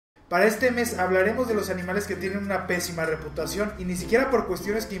Para este mes hablaremos de los animales que tienen una pésima reputación y ni siquiera por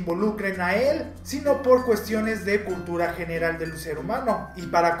cuestiones que involucren a él, sino por cuestiones de cultura general del ser humano. Y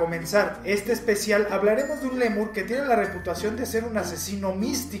para comenzar este especial hablaremos de un lemur que tiene la reputación de ser un asesino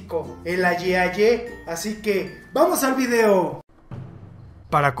místico, el aye-aye, así que ¡vamos al video!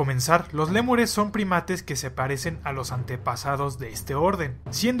 Para comenzar, los lémures son primates que se parecen a los antepasados de este orden,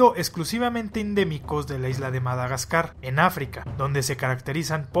 siendo exclusivamente endémicos de la isla de Madagascar, en África, donde se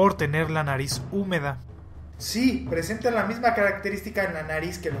caracterizan por tener la nariz húmeda. Sí, presentan la misma característica en la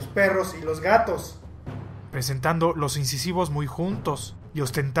nariz que los perros y los gatos, presentando los incisivos muy juntos y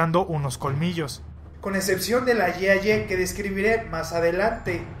ostentando unos colmillos, con excepción del aye-aye que describiré más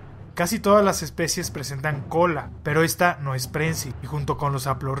adelante. Casi todas las especies presentan cola, pero esta no es prensil, y junto con los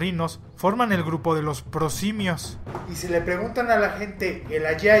haplorrinos forman el grupo de los prosimios. Y si le preguntan a la gente, el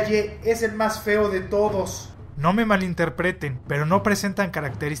aye-aye es el más feo de todos. No me malinterpreten, pero no presentan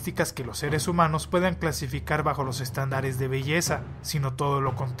características que los seres humanos puedan clasificar bajo los estándares de belleza, sino todo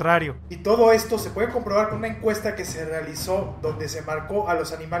lo contrario. Y todo esto se puede comprobar con una encuesta que se realizó donde se marcó a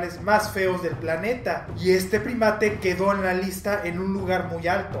los animales más feos del planeta, y este primate quedó en la lista en un lugar muy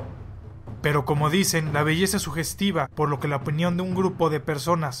alto. Pero como dicen, la belleza es sugestiva, por lo que la opinión de un grupo de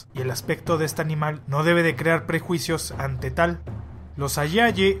personas y el aspecto de este animal no debe de crear prejuicios ante tal. Los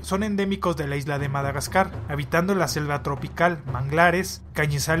aye-aye son endémicos de la isla de Madagascar, habitando en la selva tropical, manglares,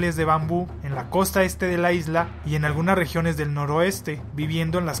 cañizales de bambú, en la costa este de la isla y en algunas regiones del noroeste,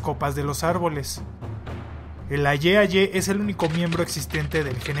 viviendo en las copas de los árboles. El aye-aye es el único miembro existente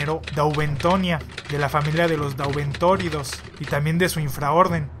del género Daubentonia, de la familia de los daubentóridos, y también de su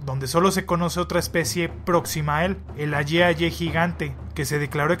infraorden, donde solo se conoce otra especie próxima a él, el aye-aye gigante, que se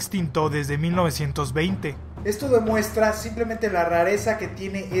declaró extinto desde 1920. Esto demuestra simplemente la rareza que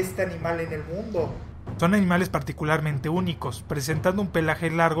tiene este animal en el mundo. Son animales particularmente únicos, presentando un pelaje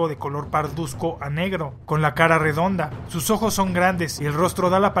largo de color parduzco a negro, con la cara redonda. Sus ojos son grandes y el rostro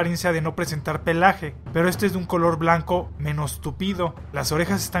da la apariencia de no presentar pelaje, pero este es de un color blanco menos tupido. Las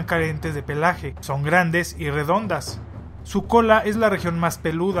orejas están carentes de pelaje, son grandes y redondas. Su cola es la región más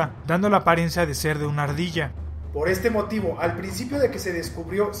peluda, dando la apariencia de ser de una ardilla. Por este motivo, al principio de que se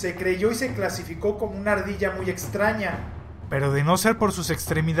descubrió, se creyó y se clasificó como una ardilla muy extraña. Pero de no ser por sus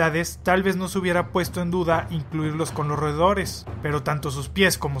extremidades, tal vez no se hubiera puesto en duda incluirlos con los roedores, pero tanto sus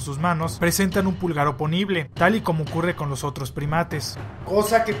pies como sus manos presentan un pulgar oponible, tal y como ocurre con los otros primates.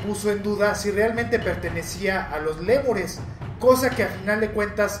 Cosa que puso en duda si realmente pertenecía a los lémures, cosa que a final de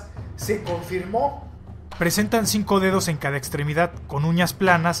cuentas se confirmó. Presentan 5 dedos en cada extremidad, con uñas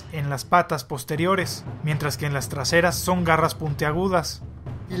planas en las patas posteriores, mientras que en las traseras son garras puntiagudas.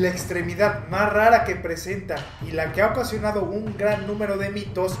 Y la extremidad más rara que presenta y la que ha ocasionado un gran número de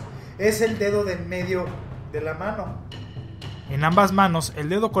mitos es el dedo del medio de la mano. En ambas manos el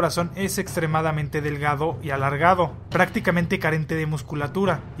dedo corazón es extremadamente delgado y alargado, prácticamente carente de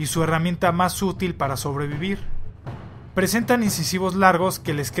musculatura y su herramienta más útil para sobrevivir. Presentan incisivos largos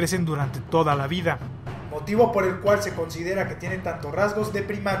que les crecen durante toda la vida, motivo por el cual se considera que tienen tanto rasgos de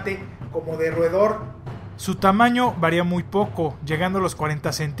primate como de roedor. Su tamaño varía muy poco, llegando a los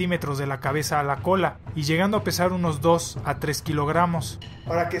 40 centímetros de la cabeza a la cola y llegando a pesar unos 2 a 3 kilogramos.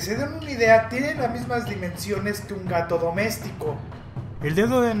 Para que se den una idea, tienen las mismas dimensiones que un gato doméstico. El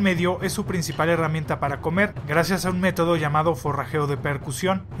dedo del medio es su principal herramienta para comer, gracias a un método llamado forrajeo de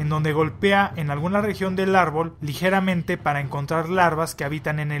percusión, en donde golpea en alguna región del árbol ligeramente para encontrar larvas que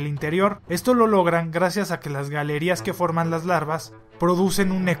habitan en el interior. Esto lo logran gracias a que las galerías que forman las larvas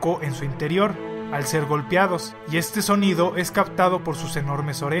producen un eco en su interior al ser golpeados, y este sonido es captado por sus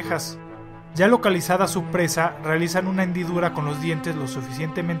enormes orejas. Ya localizada su presa, realizan una hendidura con los dientes lo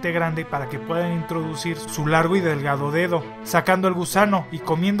suficientemente grande para que puedan introducir su largo y delgado dedo, sacando el gusano y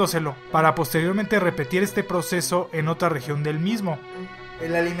comiéndoselo, para posteriormente repetir este proceso en otra región del mismo.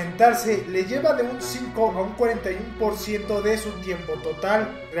 El alimentarse le lleva de un 5 a un 41% de su tiempo total,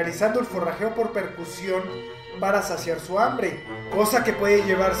 realizando el forrajeo por percusión para saciar su hambre, cosa que puede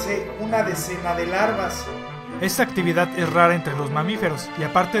llevarse una decena de larvas. Esta actividad es rara entre los mamíferos y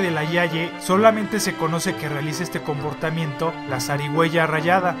aparte del aye-aye, solamente se conoce que realiza este comportamiento la zarigüeya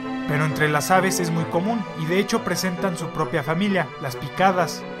rayada, pero entre las aves es muy común y de hecho presentan su propia familia, las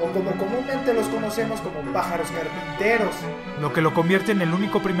picadas, o como comúnmente los conocemos como pájaros carpinteros, lo que lo convierte en el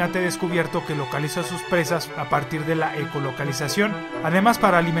único primate descubierto que localiza sus presas a partir de la ecolocalización. Además,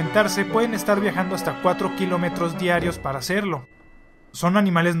 para alimentarse pueden estar viajando hasta 4 kilómetros diarios para hacerlo. Son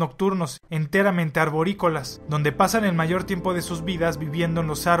animales nocturnos, enteramente arborícolas, donde pasan el mayor tiempo de sus vidas viviendo en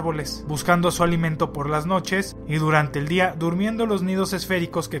los árboles, buscando su alimento por las noches y durante el día durmiendo en los nidos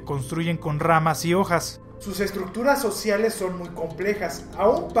esféricos que construyen con ramas y hojas. Sus estructuras sociales son muy complejas,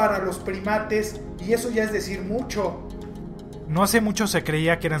 aún para los primates, y eso ya es decir mucho. No hace mucho se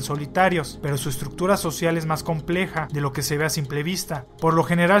creía que eran solitarios, pero su estructura social es más compleja de lo que se ve a simple vista. Por lo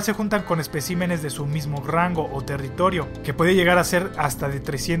general se juntan con especímenes de su mismo rango o territorio, que puede llegar a ser hasta de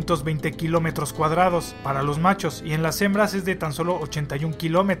 320 kilómetros cuadrados para los machos, y en las hembras es de tan solo 81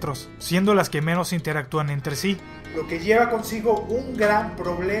 kilómetros, siendo las que menos interactúan entre sí. Lo que lleva consigo un gran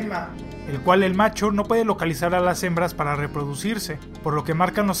problema, el cual el macho no puede localizar a las hembras para reproducirse, por lo que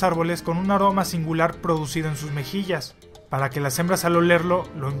marcan los árboles con un aroma singular producido en sus mejillas, para que las hembras al olerlo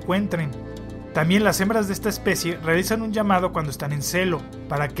lo encuentren. También las hembras de esta especie realizan un llamado cuando están en celo,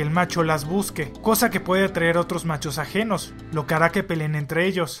 para que el macho las busque, cosa que puede atraer a otros machos ajenos, lo que hará que peleen entre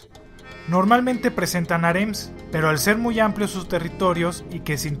ellos. Normalmente presentan harems, pero al ser muy amplios sus territorios y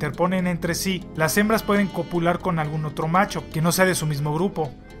que se interponen entre sí, las hembras pueden copular con algún otro macho que no sea de su mismo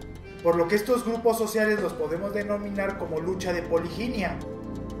grupo. Por lo que estos grupos sociales los podemos denominar como lucha de poliginia.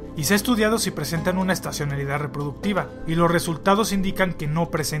 Y se ha estudiado si presentan una estacionalidad reproductiva, y los resultados indican que no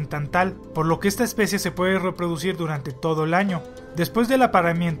presentan tal, por lo que esta especie se puede reproducir durante todo el año. Después del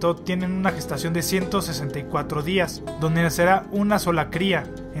apareamiento tienen una gestación de 164 días, donde nacerá una sola cría,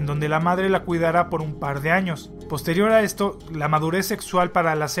 en donde la madre la cuidará por un par de años. Posterior a esto, la madurez sexual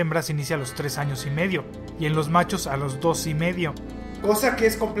para las hembras inicia a los 3 años y medio, y en los machos a los 2 y medio. Cosa que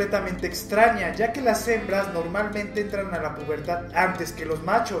es completamente extraña, ya que las hembras normalmente entran a la pubertad antes que los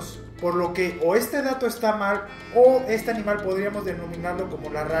machos. Por lo que o este dato está mal, o este animal podríamos denominarlo como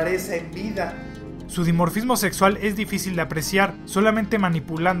la rareza en vida. Su dimorfismo sexual es difícil de apreciar, solamente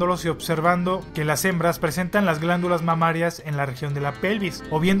manipulándolos y observando que las hembras presentan las glándulas mamarias en la región de la pelvis,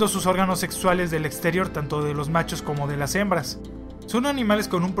 o viendo sus órganos sexuales del exterior tanto de los machos como de las hembras. Son animales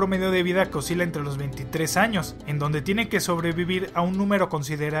con un promedio de vida que oscila entre los 23 años, en donde tienen que sobrevivir a un número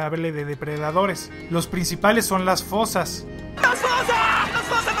considerable de depredadores. Los principales son las fosas. ¡Las fosas! ¡Las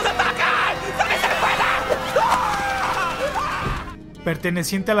fosas nos atacan! ¡Sálvese fuera!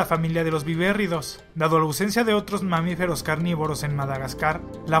 Perteneciente a la familia de los vivérridos. Dado la ausencia de otros mamíferos carnívoros en Madagascar,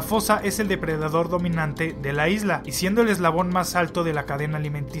 la fosa es el depredador dominante de la isla y siendo el eslabón más alto de la cadena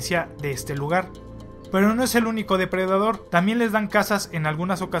alimenticia de este lugar. Pero no es el único depredador, también les dan cazas en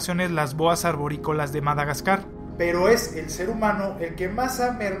algunas ocasiones las boas arborícolas de Madagascar. Pero es el ser humano el que más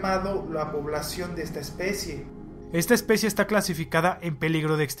ha mermado la población de esta especie. Esta especie está clasificada en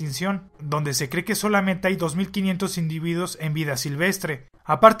peligro de extinción, donde se cree que solamente hay 2.500 individuos en vida silvestre.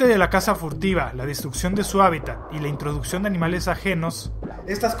 Aparte de la caza furtiva, la destrucción de su hábitat y la introducción de animales ajenos,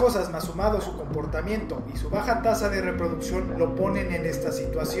 estas cosas, más sumado su comportamiento y su baja tasa de reproducción, lo ponen en esta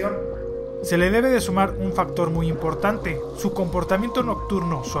situación. Se le debe de sumar un factor muy importante. Su comportamiento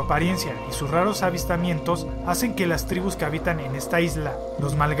nocturno, su apariencia y sus raros avistamientos hacen que las tribus que habitan en esta isla,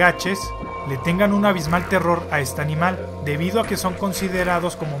 los malgaches, le tengan un abismal terror a este animal, debido a que son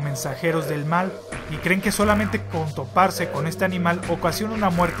considerados como mensajeros del mal y creen que solamente con toparse con este animal ocasiona una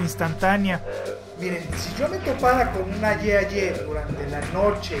muerte instantánea. Miren, si yo me topara con una yeye durante la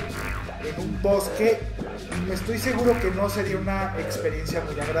noche en un bosque, me estoy seguro que no sería una experiencia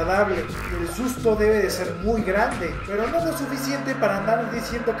muy agradable. El susto debe de ser muy grande, pero no lo suficiente para andar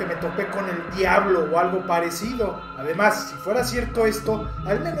diciendo que me topé con el diablo o algo parecido. Además, si fuera cierto esto,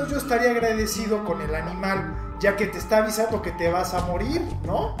 al menos yo estaría agradecido con el animal, ya que te está avisando que te vas a morir,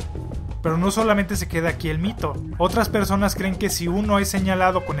 ¿no? Pero no solamente se queda aquí el mito. Otras personas creen que si uno es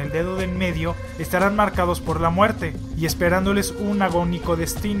señalado con el dedo del medio, estarán marcados por la muerte y esperándoles un agónico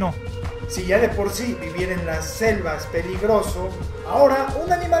destino. Si ya de por sí vivir en la selva es peligroso, ahora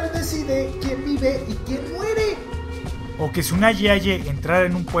un animal decide quién vive y quién muere. O que si una yaye entrara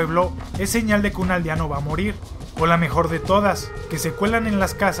en un pueblo, es señal de que un aldeano va a morir. O la mejor de todas, que se cuelan en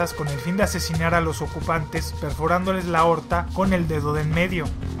las casas con el fin de asesinar a los ocupantes perforándoles la aorta con el dedo del medio.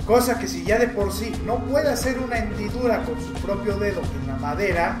 Cosa que si ya de por sí no puede hacer una hendidura con su propio dedo en la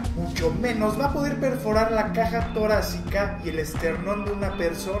madera, mucho menos va a poder perforar la caja torácica y el esternón de una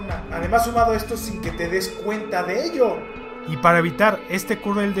persona. Además, sumado esto sin que te des cuenta de ello. Y para evitar este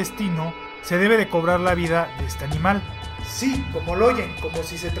cruel destino, se debe de cobrar la vida de este animal. Sí, como lo oyen, como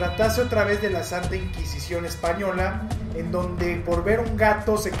si se tratase otra vez de la Santa Inquisición española, en donde por ver un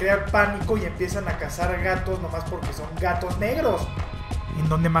gato se crea pánico y empiezan a cazar gatos nomás porque son gatos negros. En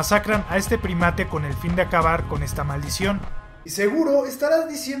donde masacran a este primate con el fin de acabar con esta maldición. Y seguro estarás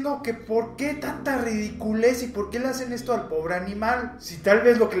diciendo que por qué tanta ridiculez y por qué le hacen esto al pobre animal, si tal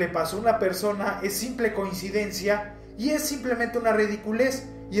vez lo que le pasó a una persona es simple coincidencia y es simplemente una ridiculez,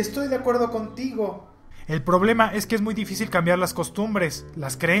 y estoy de acuerdo contigo. El problema es que es muy difícil cambiar las costumbres,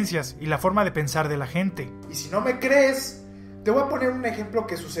 las creencias y la forma de pensar de la gente. Y si no me crees, Te voy a poner un ejemplo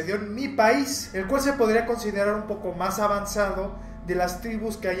que sucedió en mi país, el cual se podría considerar un poco más avanzado de las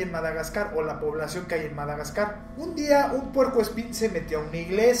tribus que hay en Madagascar o la población que hay en Madagascar. Un día un puercoespín se metió a una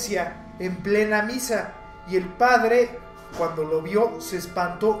iglesia en plena misa y el padre, cuando lo vio, se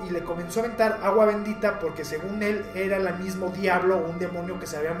espantó y le comenzó a aventar agua bendita porque según él era el mismo diablo o un demonio que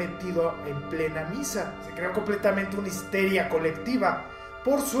se había metido en plena misa. Se creó completamente una histeria colectiva.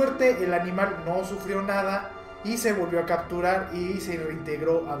 Por suerte el animal no sufrió nada y se volvió a capturar y se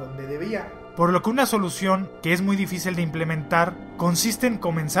reintegró a donde debía. Por lo que una solución, que es muy difícil de implementar, consiste en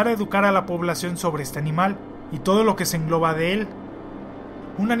comenzar a educar a la población sobre este animal y todo lo que se engloba de él.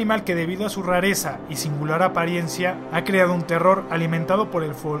 Un animal que debido a su rareza y singular apariencia ha creado un terror alimentado por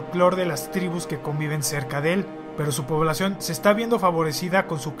el folclore de las tribus que conviven cerca de él, pero su población se está viendo favorecida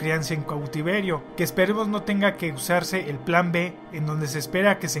con su crianza en cautiverio, que esperemos no tenga que usarse el plan B, en donde se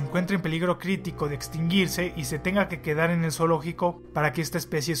espera que se encuentre en peligro crítico de extinguirse y se tenga que quedar en el zoológico para que esta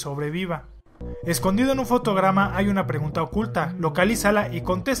especie sobreviva. Escondido en un fotograma hay una pregunta oculta, localízala y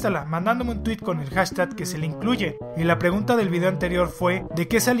contéstala mandándome un tweet con el hashtag que se le incluye. Y la pregunta del video anterior fue ¿de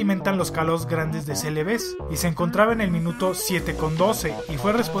qué se alimentan los calos grandes de CLBs? Y se encontraba en el minuto 7:12 y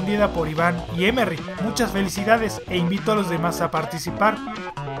fue respondida por Iván y Emery. Muchas felicidades e invito a los demás a participar.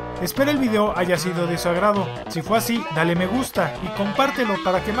 Espero el video haya sido de su agrado. Si fue así, dale me gusta y compártelo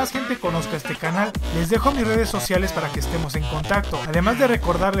para que más gente conozca este canal. Les dejo mis redes sociales para que estemos en contacto, además de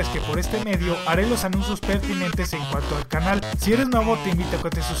recordarles que por este medio haré los anuncios pertinentes en cuanto al canal. Si eres nuevo te invito a que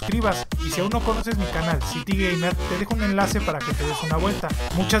te suscribas y si aún no conoces mi canal City Gamer te dejo un enlace para que te des una vuelta.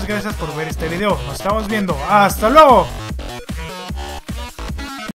 Muchas gracias por ver este video, nos estamos viendo, ¡hasta luego!